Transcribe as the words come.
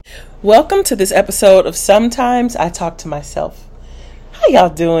Welcome to this episode of Sometimes I Talk to Myself. How y'all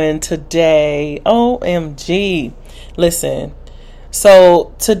doing today? OMG. Listen,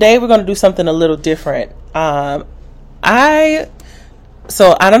 so today we're going to do something a little different. I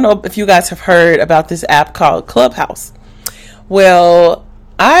don't know if you guys have heard about this app called Clubhouse. Well,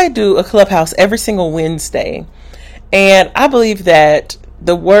 I do a Clubhouse every single Wednesday, and I believe that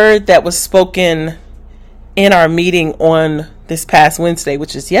the word that was spoken in our meeting on this past Wednesday,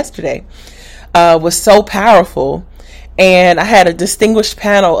 which is yesterday, was so powerful. And I had a distinguished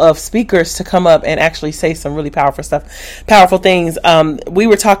panel of speakers to come up and actually say some really powerful things. We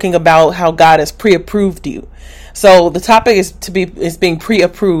were talking about how God has pre-approved you. So the topic is being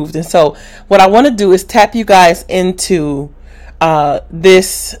pre-approved. And so what I want to do is tap you guys into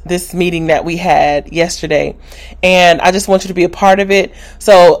this meeting that we had yesterday. And I just want you to be a part of it.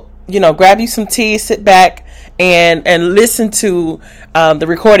 So, grab you some tea, sit back and listen to the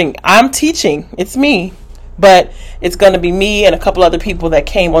recording. I'm teaching. It's me. But it's going to be me and a couple other people that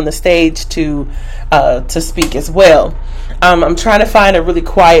came on the stage to speak as well. I'm trying to find a really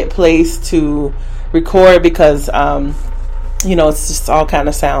quiet place to record because it's just all kind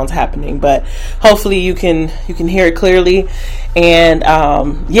of sounds happening. But hopefully you can hear it clearly. And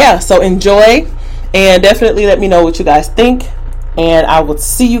so enjoy and definitely let me know what you guys think. And I will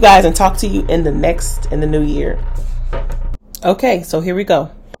see you guys and talk to you in the new year. Okay, so here we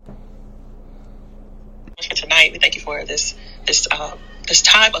go. For tonight, we thank you for this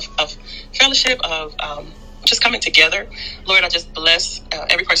time of fellowship, of just coming together. Lord, I just bless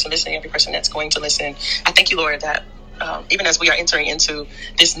every person listening, every person that's going to listen. I thank you, Lord, that even as we are entering into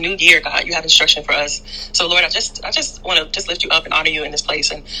this new year, God, you have instruction for us. So, Lord, I just want to just lift you up and honor you in this place.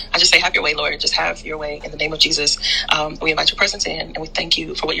 And I just say, have your way, Lord. Just have your way in the name of Jesus. We invite your presence in, and we thank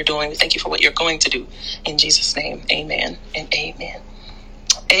you for what you're doing. We thank you for what you're going to do. In Jesus' name, amen and amen.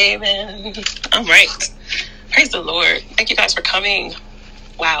 Amen. All right. Praise the Lord. Thank you guys for coming.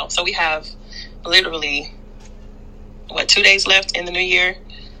 Wow. So we have literally, 2 days left in the new year?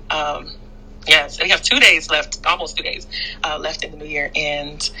 Yes, we have 2 days left, almost 2 days left in the new year.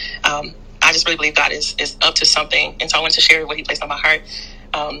 And I just really believe God is up to something. And so I wanted to share what he placed on my heart.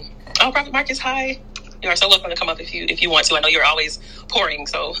 Prophet Marcus, hi. You are so welcome to come up if you want to. I know you're always pouring,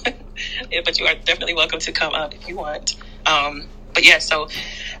 so but you are definitely welcome to come up if you want. So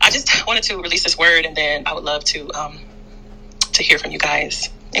I just wanted to release this word, and then I would love to hear from you guys.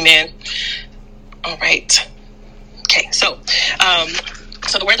 Amen. All right. Okay. So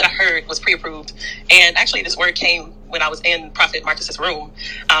the word that I heard was pre-approved, and actually this word came when I was in Prophet Marcus's room.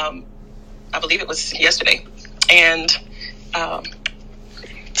 I believe it was yesterday, and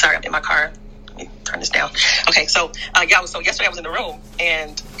sorry, I'm in my car. Let me turn this down. Okay. So yesterday I was in the room,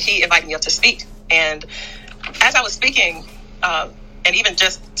 and he invited me up to speak, and as I was speaking. And even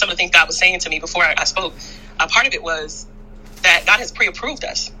just some of the things God was saying to me before I spoke, part of it was that God has pre-approved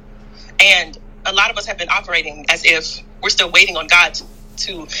us. And a lot of us have been operating as if we're still waiting on God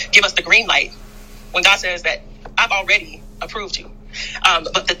to give us the green light when God says that I've already approved you.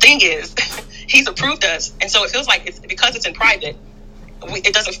 But the thing is, he's approved us. And so it feels like because it's in private,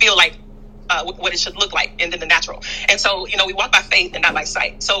 it doesn't feel like what it should look like in the natural. And so, we walk by faith and not by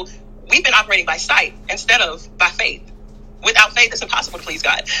sight. So we've been operating by sight instead of by faith. Without faith, it's impossible to please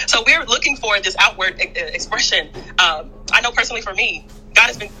God. So we're looking for this outward expression. I know personally for me, God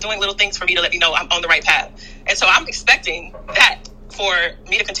has been doing little things for me to let me know I'm on the right path. And so I'm expecting that for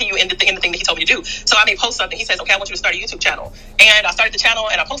me to continue in the thing that he told me to do. So I may post something. He says, okay, I want you to start a YouTube channel. And I started the channel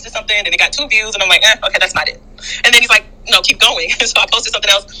and I posted something and it got 2 views. And I'm like, okay, that's not it. And then he's like, no, keep going. So I posted something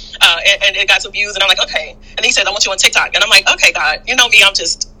else and it got 2 views. And I'm like, okay. And then he says, I want you on TikTok. And I'm like, okay, God, you know me. I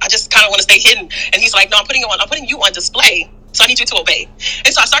just kind of want to stay hidden. And he's like, no, I'm putting you on display. So I need you to obey.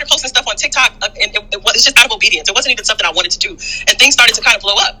 And so I started posting stuff on TikTok, and it's just out of obedience. It wasn't even something I wanted to do. And things started to kind of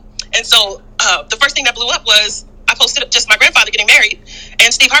blow up. And so the first thing that blew up was I posted just my grandfather getting married,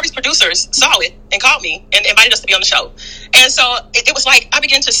 and Steve Harvey's producers saw it and called me and invited us to be on the show. And so it was like I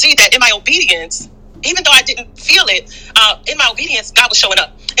began to see that in my obedience, even though I didn't feel it, in my obedience, God was showing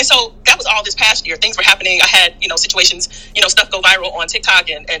up. And so that was all this past year. Things were happening. I had, situations, stuff go viral on TikTok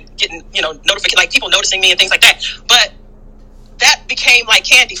and getting, notification, like people noticing me and things like that. But that became like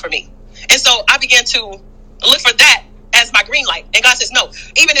candy for me. And so I began to look for that as my green light. And God says, no,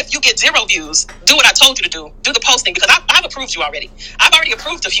 even if you get 0 views, do what I told you to do. Do the posting because I've approved you already. I've already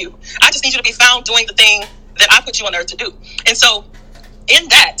approved of you. I just need you to be found doing the thing that I put you on earth to do. And so in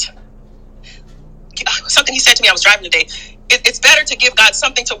that, something he said to me, I was driving today, it's better to give God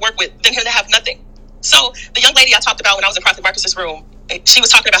something to work with than him to have nothing. So the young lady I talked about when I was in Prophet Marcus's room, she was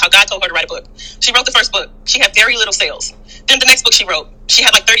talking about how God told her to write a book. She wrote the first book. She had very little sales. Then the next book she wrote, she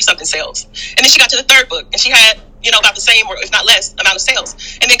had like 30 something sales. And then she got to the third book and she had, about the same or if not less amount of sales.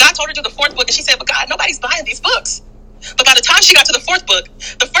 And then God told her to do the fourth book and she said, but God, nobody's buying these books. But by the time she got to the fourth book,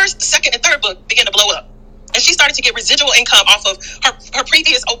 the first, second, and third book began to blow up. And she started to get residual income off of her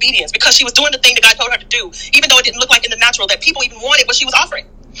previous obedience because she was doing the thing that God told her to do, even though it didn't look like in the natural that people even wanted what she was offering.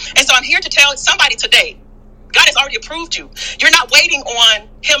 And so I'm here to tell somebody today, God has already approved you. You're not waiting on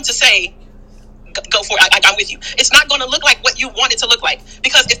him to say, go for it. I'm with you. It's not going to look like what you want it to look like.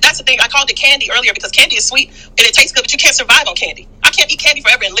 Because if that's the thing, I called it candy earlier because candy is sweet and it tastes good, but you can't survive on candy. I can't eat candy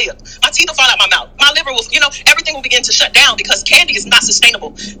forever and live. My teeth will fall out my mouth. My liver will, everything will begin to shut down because candy is not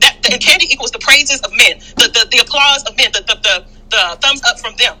sustainable. And candy equals the praises of men, the applause of men, the thumbs up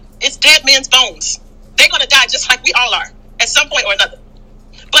from them. It's dead men's bones. They're going to die just like we all are at some point or another.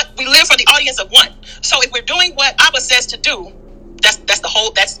 But we live for the audience of one. So if we're doing what Abba says to do, that's the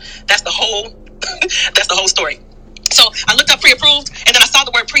whole that's the whole story. So I looked up pre-approved and then I saw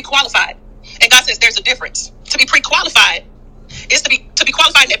the word pre-qualified. And God says there's a difference. To be pre-qualified is to be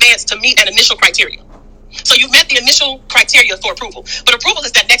qualified in advance to meet an initial criteria. So you've met the initial criteria for approval. But approval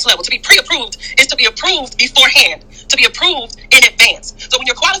is that next level. To be pre-approved is to be approved beforehand, to be approved in advance. So when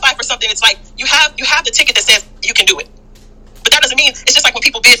you're qualified for something, it's like you have the ticket that says you can do it. But that doesn't mean, it's just like when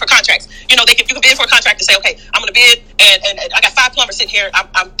people bid for contracts. You can bid for a contract and say, okay, I'm going to bid and I got 5 plumbers sitting here.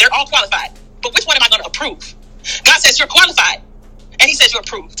 They're all qualified. But which one am I going to approve? God says you're qualified. And he says you're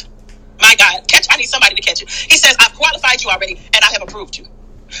approved. My God, I need somebody to catch it. He says, I've qualified you already and I have approved you.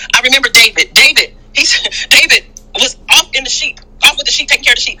 I remember David. David was off with the sheep, taking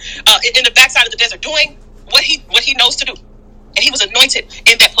care of the sheep, in the backside of the desert, doing what he knows to do. And he was anointed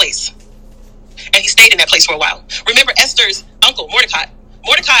in that place. And he stayed in that place for a while. Remember Esther's uncle, Mordecai.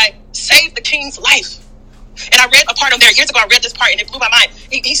 Mordecai saved the king's life. And I read a part on there years ago. I read this part and it blew my mind.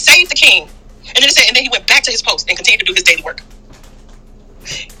 He saved the king. And then it said, and then he went back to his post and continued to do his daily work.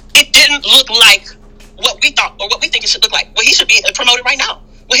 It didn't look like what we thought or what we think it should look like. Well, he should be promoted right now.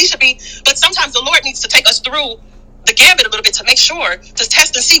 Well, he should be. But sometimes the Lord needs to take us through the gambit a little bit to make sure, to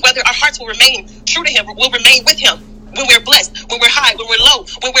test and see whether our hearts will remain true to him, will remain with him when we're blessed, when we're high, when we're low,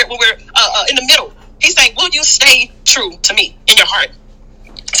 when we're in the middle. He's saying, will you stay true to me in your heart?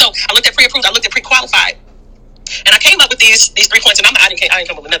 So I looked at pre-approved, I looked at pre-qualified. And I came up with these 3 points, and I didn't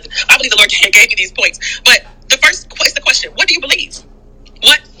come up with nothing. I believe the Lord gave me these points. But the first is the question, what do you believe?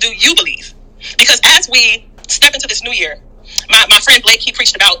 What do you believe? Because as we step into this new year, my friend Blake, he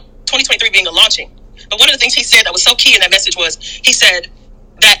preached about 2023 being a launching. But one of the things he said that was so key in that message was, he said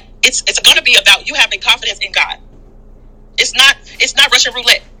that it's going to be about you having confidence in God. It's not Russian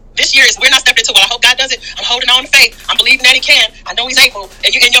roulette. This year we're not stepping into, well, I hope God does it. I'm holding on to faith. I'm believing that he can. I know he's able.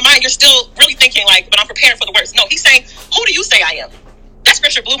 And in your mind, you're still really thinking but I'm preparing for the worst. No, he's saying, who do you say I am? That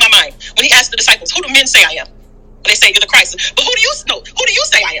scripture blew my mind when he asked the disciples, who do men say I am? They say you're the Christ. But who do you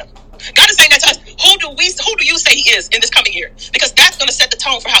say I am? God is saying that to us. Who do you say he is in this coming year? Because that's going to set the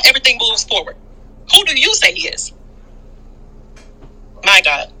tone for how everything moves forward. Who do you say he is? My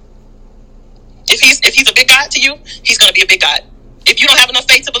God. If he's a big God to you, he's going to be a big God. If you don't have enough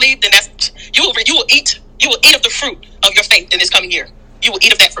faith to believe, then you will eat of the fruit of your faith in this coming year. You will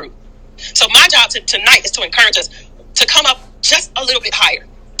eat of that fruit. So my job tonight is to encourage us to come up just a little bit higher.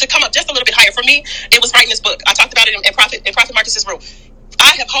 For me, it was writing this book. I talked about it in Prophet Marcus's room.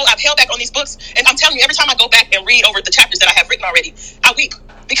 I've held back on these books, and I'm telling you, every time I go back and read over the chapters that I have written already, I weep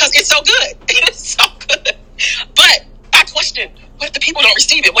because it's so good. It's so good. But I question, what if the people don't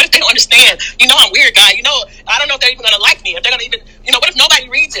receive it? What if they don't understand? I'm weird, God. I don't know if they're even going to like me. If they're going to even, what if nobody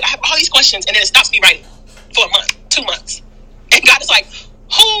reads it? I have all these questions, and then it stops me writing for a month, 2 months. And God is like,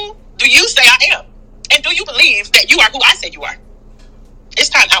 who do you say I am? And do you believe that you are who I say you are? It's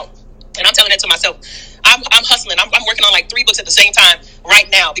time out. And I'm telling that to myself. I'm hustling. I'm working on 3 books at the same time right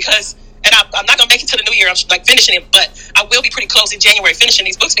now because, and I'm not going to make it to the new year. I'm finishing it, but I will be pretty close in January finishing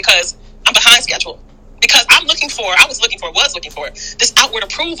these books because I'm behind schedule. Because I was looking for this outward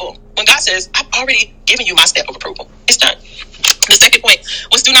approval when God says, I've already given you my step of approval. It's done. The second point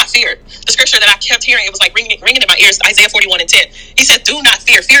was do not fear. The scripture that I kept hearing, it was ringing in my ears, Isaiah 41:10. He said, do not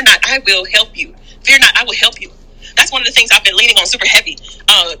fear. Fear not, I will help you. Fear not, I will help you. That's one of the things I've been leaning on super heavy,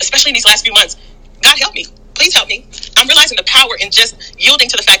 especially in these last few months. God, help me. Please help me. I'm realizing the power in just yielding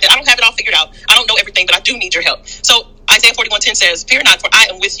to the fact that I don't have it all figured out. I don't know everything, but I do need your help. So Isaiah 41:10 says, fear not, for I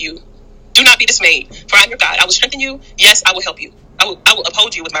am with you. Do not be dismayed, for I am your God. I will strengthen you. Yes, I will help you. I will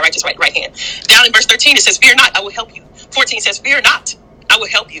uphold you with my righteous right hand. Down in verse 13, it says, fear not, I will help you. 14 says, fear not, I will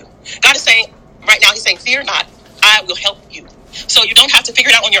help you. God is saying, right now, he's saying, fear not, I will help you. So you don't have to figure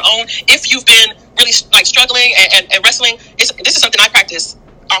it out on your own. If you've been really struggling and wrestling, this is something I practice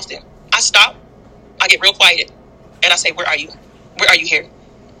often. I stop, I get real quiet, and I say, where are you? Where are you here?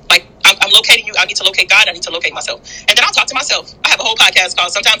 Like, I'm locating you. I need to locate God. I need to locate myself. And then I'll talk to myself. I have a whole podcast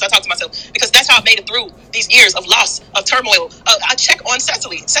called Sometimes I Talk to Myself, because that's how I made it through these years of loss, of turmoil. I check on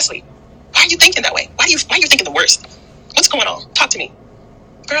Cecily. Cecily, why are you thinking that way? Why are you thinking the worst? What's going on? Talk to me.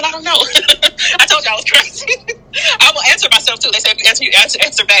 Girl, I don't know. I told you I was crazy. I will answer myself too. They say if you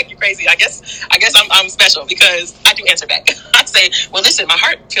answer back, you're crazy. I guess I'm special because I do answer back. I say, well, listen, my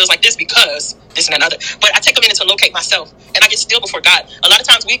heart feels like this because this and another. But I take a minute to locate myself, and I get still before God. A lot of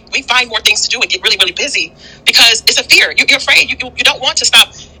times we find more things to do and get really, really busy because it's a fear. You're afraid. You don't want to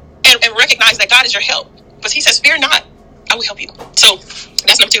stop and recognize that God is your help. But He says, fear not, I will help you. So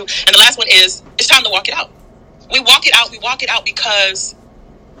that's number 2. And the last one is, it's time to walk it out. We walk it out. We walk it out because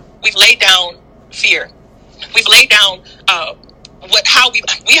we've laid down fear. We've laid down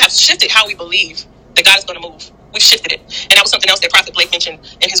we have shifted how we believe that God is going to move. We've shifted it. And that was something else that Prophet Blake mentioned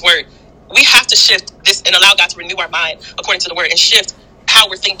in his word. We have to shift this and allow God to renew our mind according to the word and shift how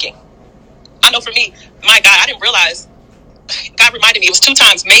we're thinking. I know for me, my God, I didn't realize, God reminded me, it was 2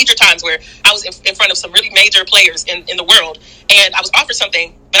 times, major times, where I was in front of some really major players in the world, and I was offered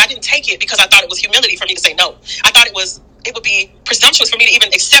something, but I didn't take it because I thought it was humility for me to say no. I thought it would be presumptuous for me to even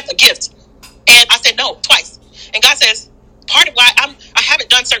accept a gift. And I said no twice. And God says, part of why I haven't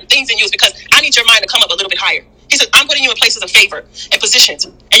done certain things in you is because I need your mind to come up a little bit higher. He says, I'm putting you in places of favor and positions,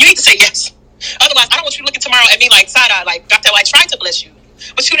 and you need to say yes. Otherwise, I don't want you looking tomorrow at me like side-eye, like, Dr. I tried to bless you,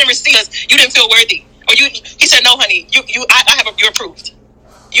 but you didn't receive us. You didn't feel worthy. Or he said, no, honey, you're approved.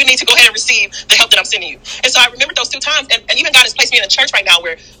 You need to go ahead and receive the help that I'm sending you. And so I remember those 2 times, and even God has placed me in a church right now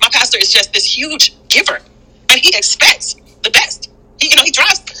where my pastor is just this huge giver, and he expects the best. He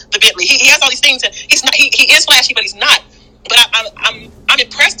drives the Bentley. He has all these things, and he's not. He is flashy, but he's not. But I'm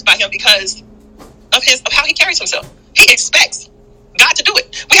impressed by him because of how he carries himself. He expects God to do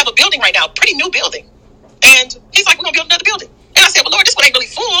it. We have a building right now, pretty new building, and he's like, we're gonna build another building. And I said, well, Lord, this one ain't really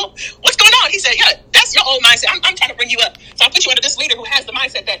full. What's going on? He said, yeah, that's your old mindset. I'm trying to bring you up. So I put you under this leader who has the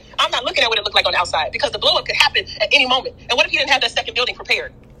mindset that I'm not looking at what it looked like on the outside, because the blow up could happen at any moment. And what if he didn't have that second building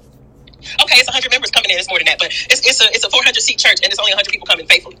prepared? Okay, it's 100 members coming in. It's more than that, but it's a 400-seat church, and it's only 100 people coming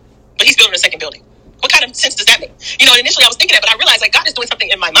faithfully. But he's building a second building. What kind of sense does that make? Initially I was thinking that, but I realized God is doing something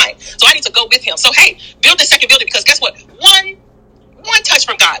in my mind. So I need to go with him. So hey, build this second building, because guess what? One touch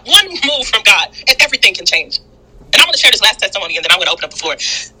from God, one move from God, and everything can change. And I'm going to share this last testimony, and then I'm going to open up the floor.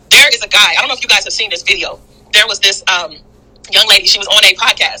 There is a guy, I don't know if you guys have seen this video. There was this young lady, she was on a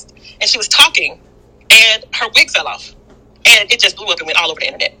podcast, and she was talking, and her wig fell off. And it just blew up and went all over the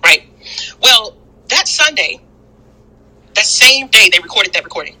internet, right? Well, that Sunday, that same day they recorded that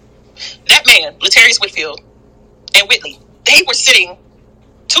recording, that man, Latarius Whitfield and Whitley, they were sitting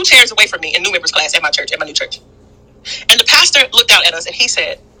 2 chairs away from me in new members class at my church, at my new church. And the pastor looked out at us and he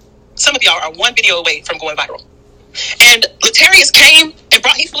said, some of y'all are 1 video away from going viral. And Latarius came and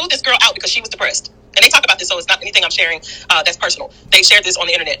he flew this girl out because she was depressed. And they talk about this, so it's not anything I'm sharing that's personal. They shared this on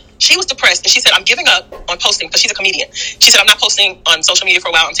the internet. She was depressed, and she said, I'm giving up on posting, because she's a comedian. She said, I'm not posting on social media for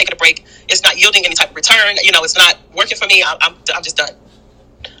a while. I'm taking a break. It's not yielding any type of return. It's not working for me. I'm just done.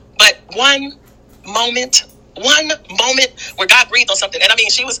 But one moment where God breathed on something. And I mean,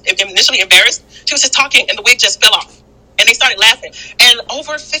 she was initially embarrassed. She was just talking, and the wig just fell off. And they started laughing. And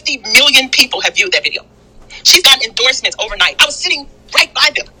over 50 million people have viewed that video. She's gotten endorsements overnight. I was sitting right by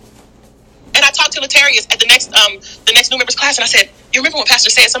them. And I talked to Latarius at the next new members class, and I said, you remember when Pastor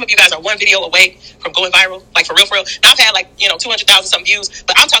said some of you guys are 1 video away from going viral? Like, for real, for real? Now, I've had 200,000 some views,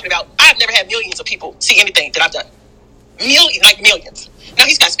 but I'm talking about, I've never had millions of people see anything that I've done. Millions. Now,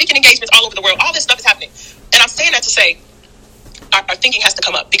 he's got speaking engagements all over the world. All this stuff is happening. And I'm saying that to say, our thinking has to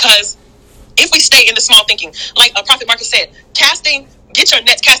come up, because if we stay in the small thinking, like Prophet Marcus said, get your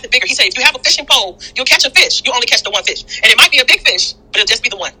nets, cast it bigger. He said, if you have a fishing pole, you'll catch a fish. You only catch the 1 fish. And it might be a big fish, but it'll just be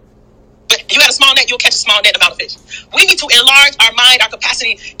the one. But you got a small net, you'll catch a small net amount of fish. We need to enlarge our mind, our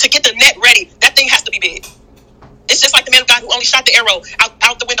capacity to get the net ready. That thing has to be big. It's just like the man of God who only shot the arrow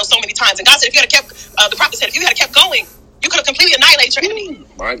out the window so many times. And God said, if you had kept, the prophet said, if you had kept going, you could have completely annihilated your enemy.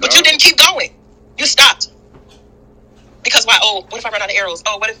 But you didn't keep going. You stopped. Because why? Oh, what if I run out of arrows?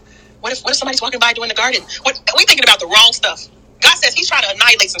 Oh, what if somebody's walking by doing the garden? We thinking about the wrong stuff. God says he's trying to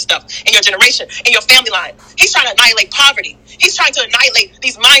annihilate some stuff in your generation, in your family line. He's trying to annihilate poverty. He's trying to annihilate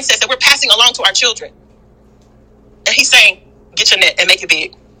these mindsets that we're passing along to our children. And he's saying, get your net and make it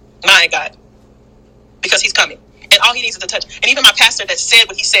big. My God. Because he's coming. And all he needs is a touch. And even my pastor that said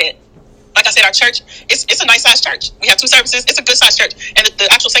what he said, like I said, our church, it's a nice sized church. We have 2 services. It's a good sized church. And the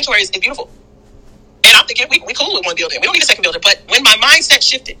actual sanctuary is beautiful. And I'm thinking, we cool with 1 building. We don't need a second building. But when my mindset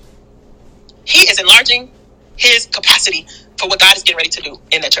shifted, he is enlarging his capacity for what God is getting ready to do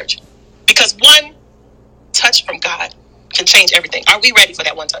in that church. Because 1 touch from God can change everything. Are we ready for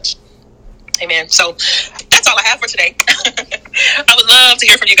that one touch? Amen. So that's all I have for today. I would love to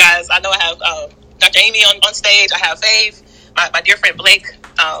hear from you guys. I know I have Dr. Amy on stage. I have Faith, my dear friend Blake.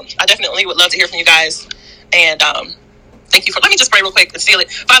 I definitely would love to hear from you guys. And thank you for, let me just pray real quick and seal it.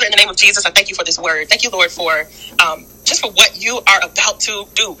 Father, in the name of Jesus, I thank you for this word. Thank you, Lord, for just for what you are about to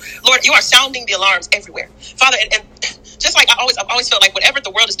do. Lord, you are sounding the alarms everywhere. Father, and just like I've always felt like whatever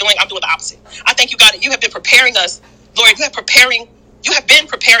the world is doing, I'm doing the opposite. I thank you, God, that you have been preparing us. Lord, you have been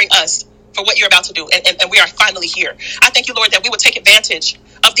preparing us for what you're about to do. And we are finally here. I thank you, Lord, that we will take advantage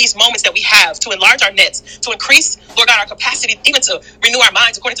of these moments that we have to enlarge our nets, to increase, Lord God, our capacity, even to renew our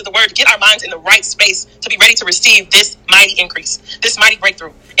minds according to the word, to get our minds in the right space, to be ready to receive this mighty increase, this mighty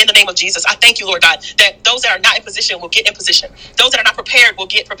breakthrough in the name of Jesus. I thank you, Lord God, that those that are not in position will get in position. Those that are not prepared will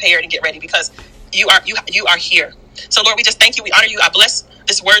get prepared and get ready, because you are here. So, Lord, we just thank you. We honor you. I bless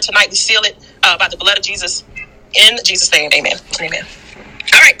this word tonight. We seal it by the blood of Jesus. In Jesus' name, amen. Amen.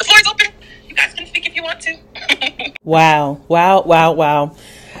 All right, the floor is open. You guys can speak if you want to. Wow.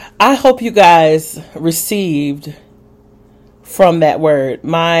 I hope you guys received from that word.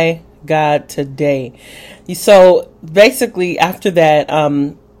 My God, today. So basically after that,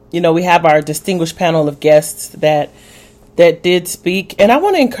 we have our distinguished panel of guests that did speak. And I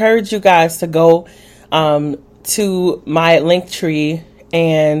want to encourage you guys to go to my Linktree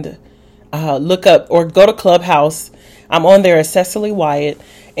and look up or go to Clubhouse. I'm on there as Cecily Wyatt.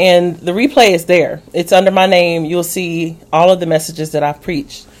 And the replay is there. It's under my name. You'll see all of the messages that I've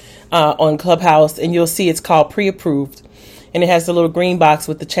preached on Clubhouse. And you'll see it's called Pre-Approved. And it has the little green box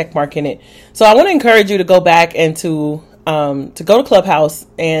with the check mark in it. So I want to encourage you to go back and to go to Clubhouse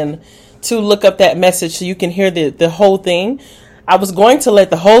and to look up that message so you can hear the whole thing. I was going to let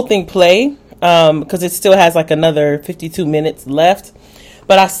the whole thing play because it still has like another 52 minutes left.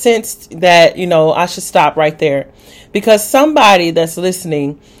 But I sensed that, I should stop right there. Because somebody that's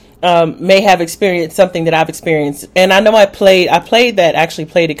listening may have experienced something that I've experienced. And I know I played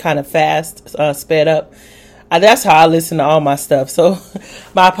it kind of fast, sped up. That's how I listen to all my stuff. So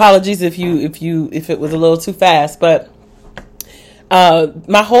my apologies if it was a little too fast. But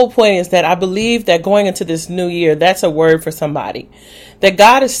my whole point is that I believe that going into this new year, that's a word for somebody. That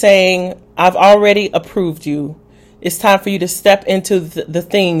God is saying, I've already approved you. It's time for you to step into the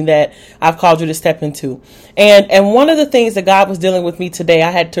thing that I've called you to step into. And one of the things that God was dealing with me today, I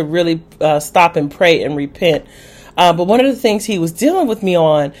had to really stop and pray and repent. But one of the things he was dealing with me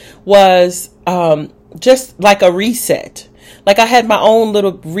on was just like a reset. Like I had my own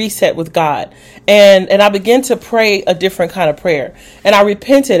little reset with God. And I began to pray a different kind of prayer. And I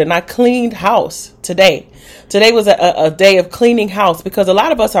repented and I cleaned house today. Today was a day of cleaning house because a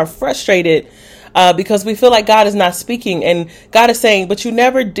lot of us are frustrated because we feel like God is not speaking, and God is saying, but you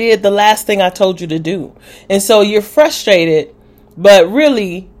never did the last thing I told you to do. And so you're frustrated, but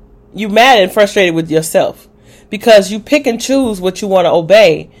really you mad and frustrated with yourself because you pick and choose what you want to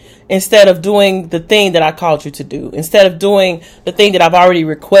obey instead of doing the thing that I called you to do, instead of doing the thing that I've already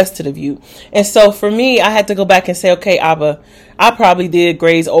requested of you. And so for me, I had to go back and say, okay, Abba, I probably did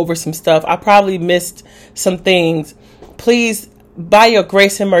graze over some stuff. I probably missed some things. Please, by your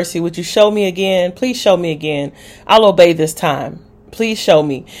grace and mercy, would you show me again? Please show me again. I'll obey this time. Please show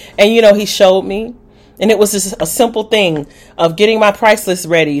me. And he showed me. And it was just a simple thing of getting my price list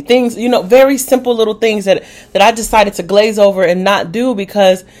ready. Things, very simple little things that I decided to glaze over and not do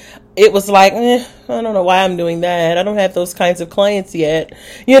because it was like, I don't know why I'm doing that. I don't have those kinds of clients yet.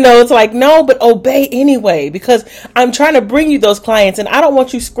 It's like, no, but obey anyway, because I'm trying to bring you those clients and I don't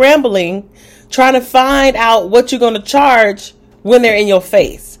want you scrambling, trying to find out what you're going to charge when they're in your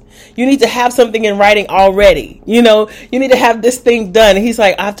face. You need to have something in writing already. You need to have this thing done. And he's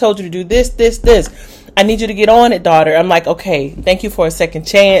like, I've told you to do this, this, this. I need you to get on it, daughter. I'm like, okay, thank you for a second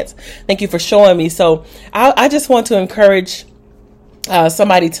chance. Thank you for showing me. So I just want to encourage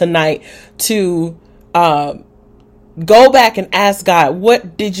somebody tonight to go back and ask God,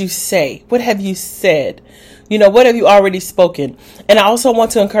 what did you say? What have you said? What have you already spoken? And I also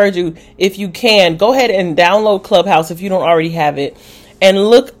want to encourage you, if you can, go ahead and download Clubhouse if you don't already have it, and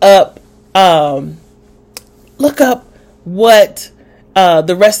look up what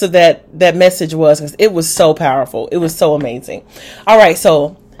the rest of that message was, because it was so powerful. It was so amazing. All right,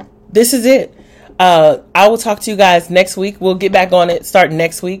 so this is it. I will talk to you guys next week. We'll get back on it starting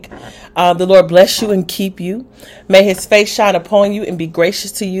next week. The Lord bless you and keep you. May his face shine upon you and be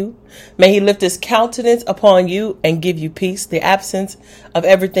gracious to you. May he lift his countenance upon you and give you peace, the absence of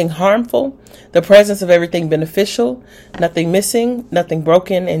everything harmful, the presence of everything beneficial, nothing missing, nothing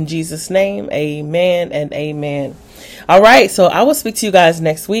broken. In Jesus' name, amen and amen. All right, so I will speak to you guys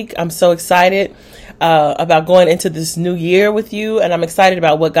next week. I'm so excited. about going into this new year with you. And I'm excited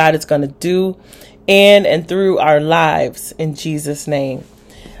about what God is going to do in and through our lives in Jesus' name.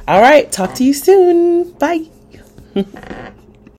 All right. Talk to you soon. Bye.